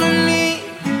die for me?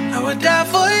 I would die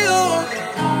for you.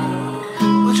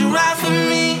 Would you ride for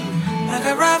me? Like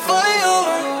I ride for you.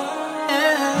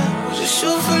 Yeah. Would you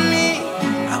shoot for me?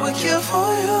 I would kill for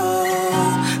you.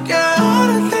 Girl, all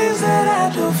the things that I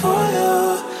do for you,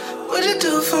 would you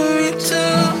do for me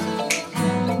too?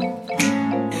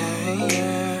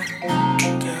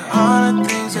 All the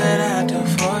things that I do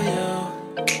for you,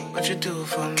 what you do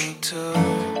for me too.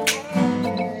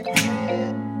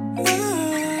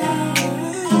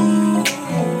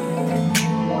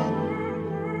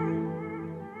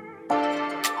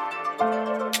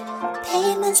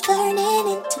 Pavements burning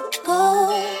into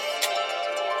gold.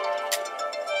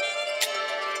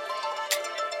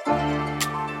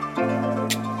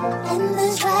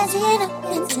 Embers rising up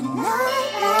into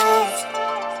night.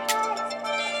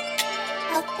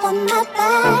 On my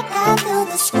back, I feel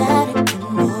the static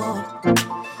more.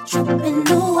 Tripping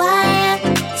the wire,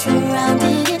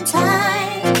 surrounded in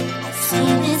time. I see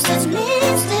this as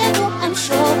mystical, I'm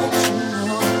sure that you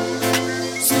know.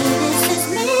 See this as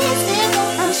mystical,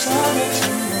 I'm sure that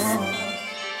you know.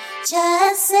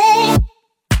 Just say,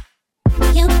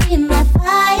 you be my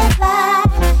firefly.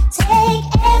 Take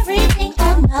everything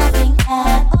or nothing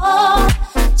at all.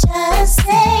 Just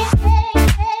say,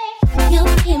 you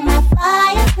be my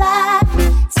firefly.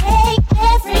 Take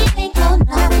everything.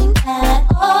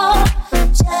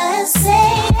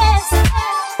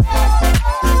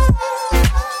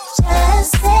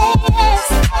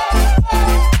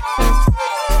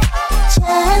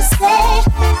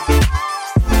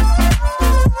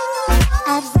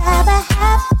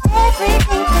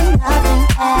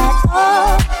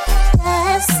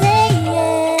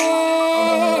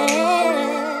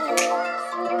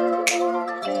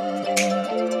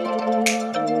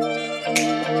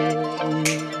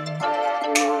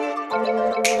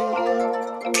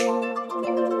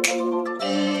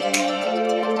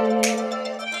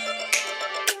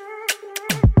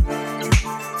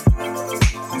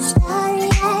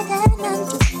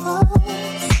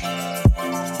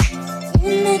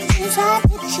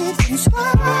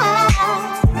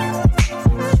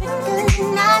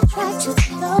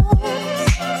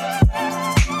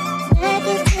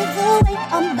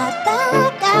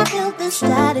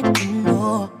 started to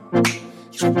know.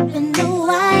 Tripping the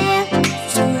wire,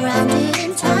 surrounded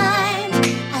in time.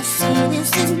 I see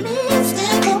this is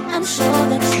mystical, I'm sure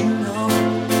that you know.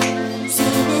 See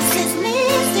this is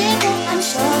mystical, I'm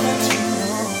sure that you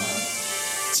know.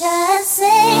 Just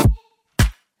say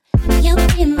you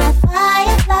be my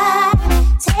firefly.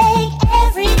 Take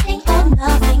everything or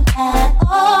nothing at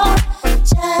all.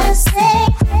 Just say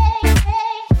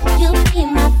you be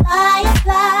my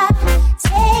firefly.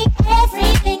 Take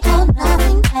everything or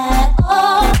nothing at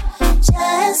all.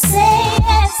 Just say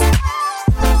yes.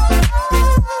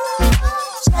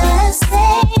 Just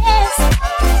say yes.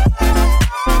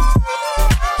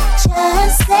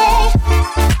 Just say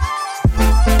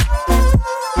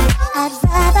I'd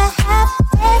rather have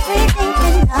everything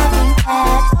than nothing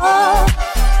at all.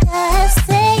 Just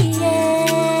say yes.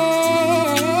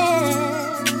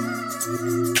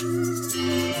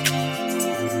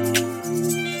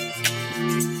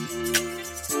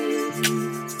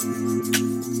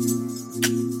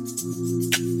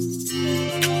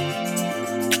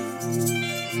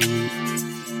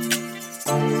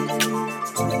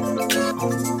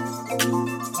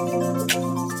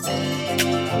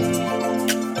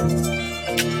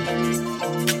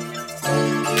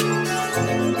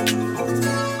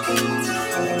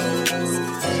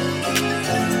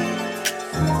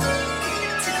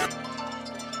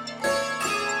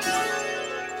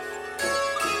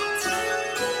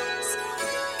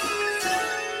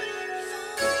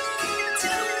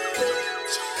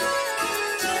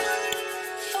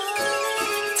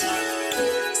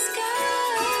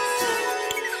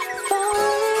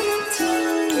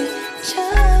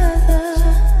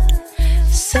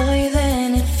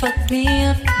 Me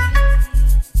up,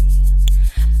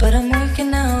 but I'm working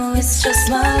now, it's just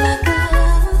my luck.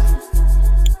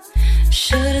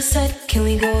 Should've said, can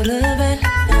we go to bed?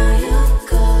 Now you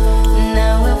go.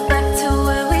 Now we're back to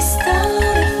where we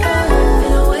started from.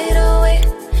 And I wait,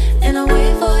 and I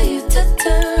wait for you to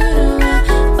turn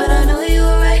around. But I know you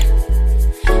were right,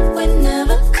 we're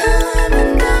never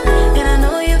coming down. And I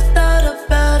know you've thought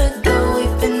about it, though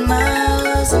we've been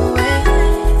miles away.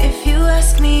 If you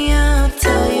ask me, I'll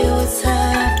tell you what's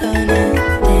happening.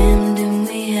 Damn, didn't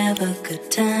we have a good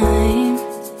time?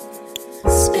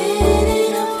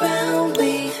 Spinning around,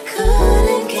 we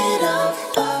couldn't get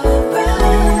off our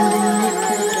ride. And we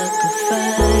put up a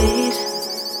fight.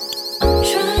 I'm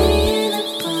trying to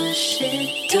push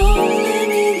it, don't let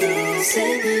me lose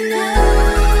it now.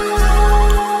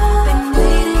 Been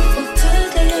waiting for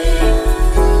today,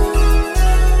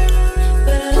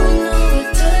 but I don't know what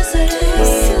to say.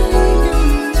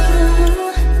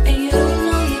 And you don't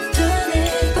know you've done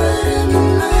it, but I'm in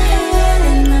my head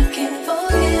and I can't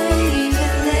forget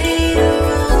even later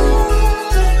on.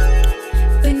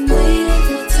 Been waiting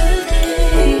for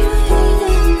today,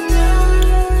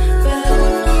 but I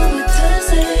don't know what to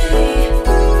say.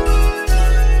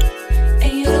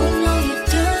 And you don't know you've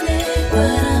done it,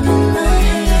 but I'm in my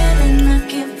head and I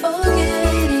can't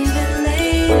forget even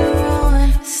later on.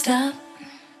 Stop,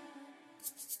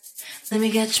 let me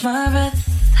catch my breath.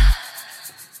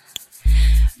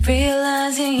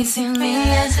 Realizing you see me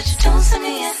as that you don't see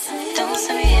me yet, don't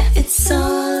see me yet. It's all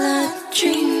I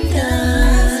dreamed of.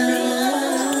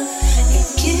 You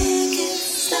can't get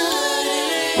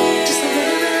started just a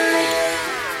little bit late.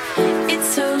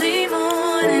 It's early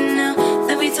morning now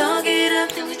that we talk it up,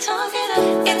 then we talk it up.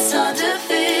 It's hard to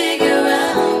figure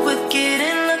out. We're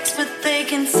getting looks, but they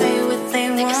can say what they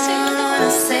wanna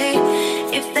say.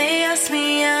 If they ask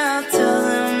me, I'll tell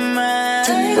them right.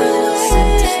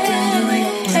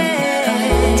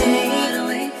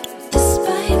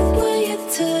 Despite what you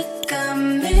took, I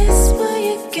miss what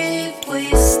you gave. Will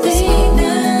you stay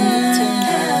now?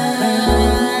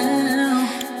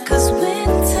 'Cause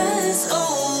winter's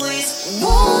always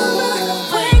warmer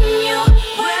when you're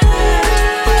around.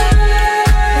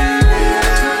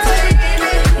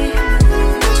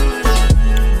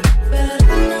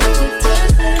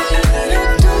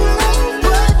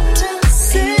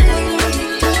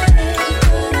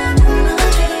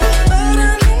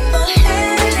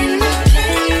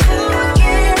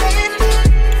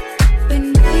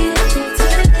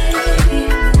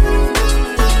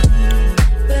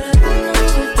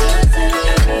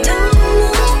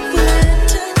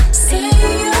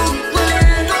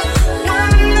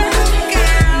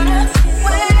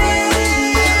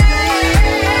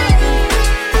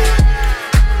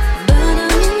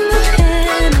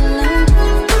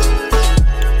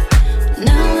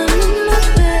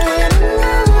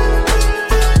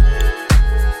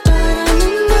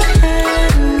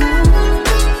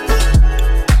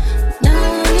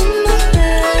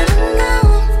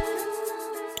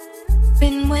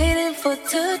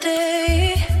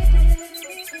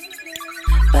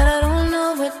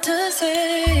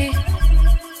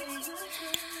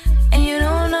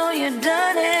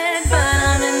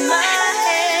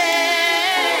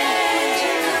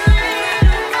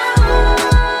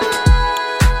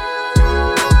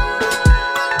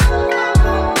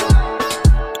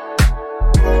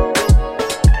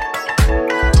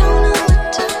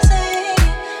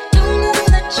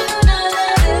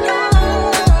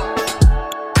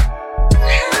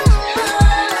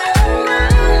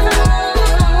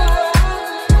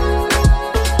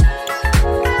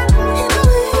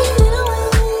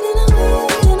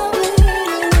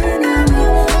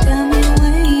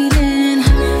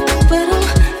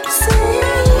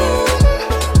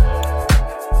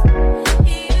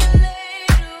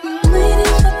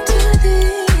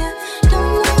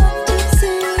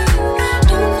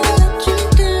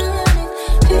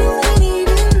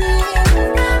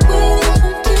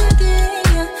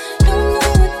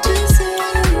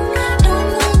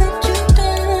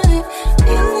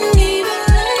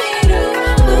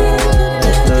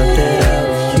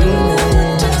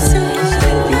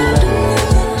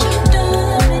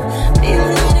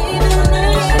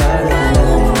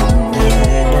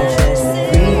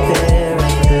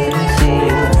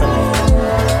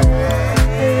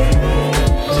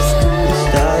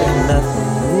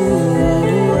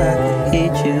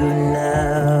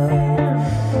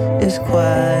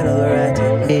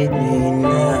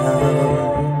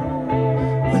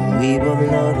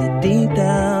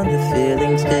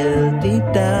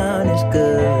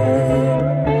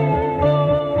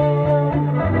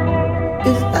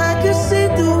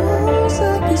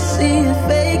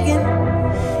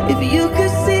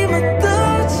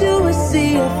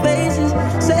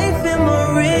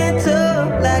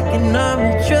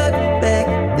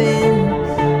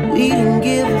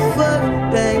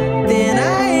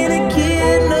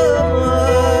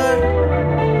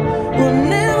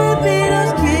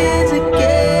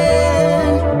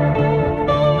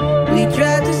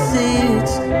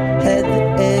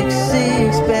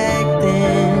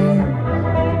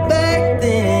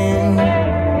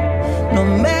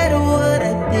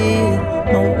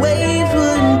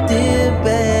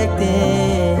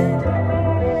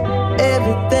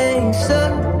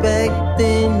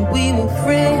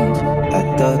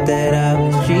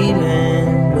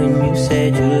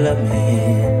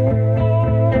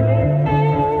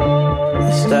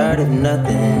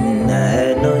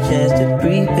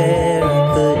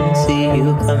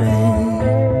 end.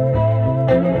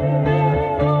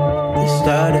 The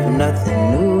start of nothing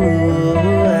new.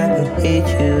 I could hate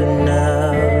you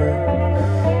now.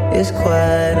 It's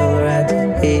quite alright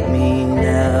to hate me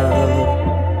now.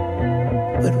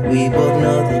 But we both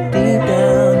know that deep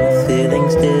down, the feeling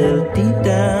still deep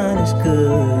down is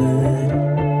good.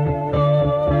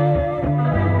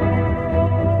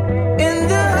 In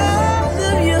the halls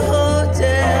of your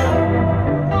hotel,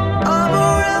 arm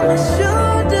around my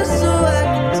shoulder so I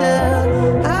can tell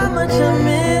how much I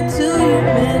meant to you,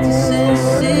 meant to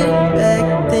sincere back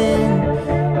then.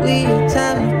 We had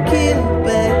time to kill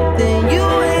back then. You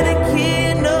ain't a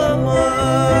kid no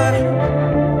more.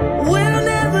 We'll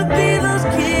never be those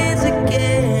kids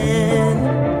again.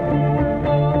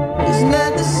 It's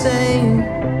not the same.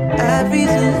 I've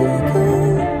reasons to go.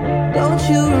 Don't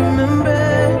you remember?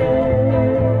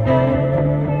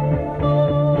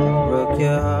 I broke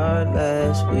your heart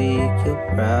last week. You'll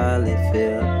probably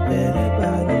feel better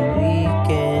by the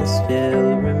weekend. Still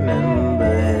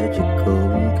remember, had you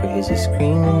going crazy,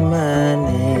 screaming my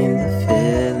name. The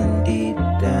feeling deep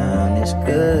down is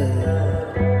good.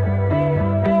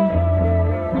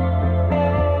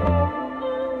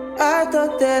 I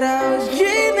thought that I was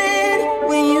dreaming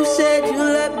when you said you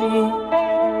loved me.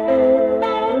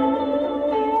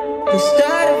 The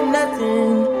start of nothing,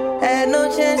 had no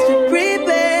chance to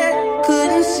prepare,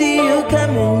 couldn't see you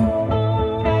coming.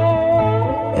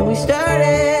 And we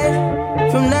started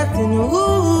from nothing,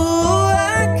 ooh.